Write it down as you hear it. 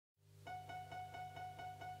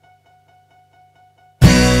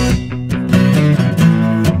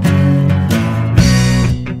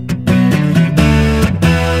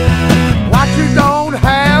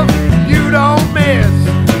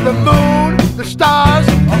the stars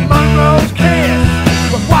of Monroe's kiss.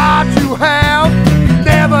 But what you have, you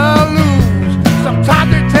never lose.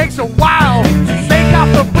 Sometimes it takes a while to shake off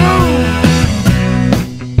the blues.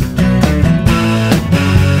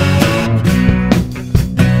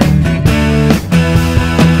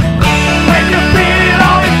 When you feel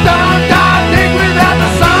all is done, God dig without the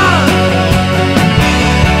sun.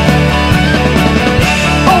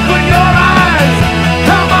 Open your eyes,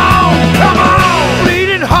 come on, come on.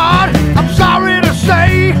 Bleeding heart, I'm sorry to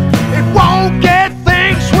say, it won't get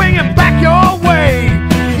things swinging back your way.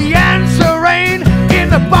 The answer ain't in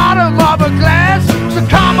the bottom of a glass, so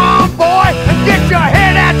come on boy and get your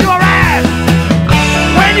head out your ass.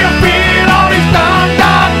 When you feel all is done,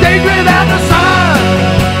 God dig without the sun.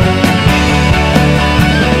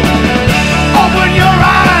 Open your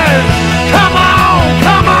eyes, come on,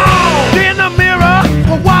 come on. In the mirror,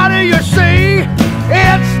 well, what do you see?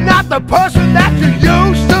 It's not the person that you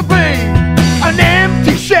used to be. An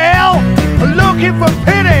empty shell, looking for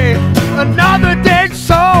pity. Another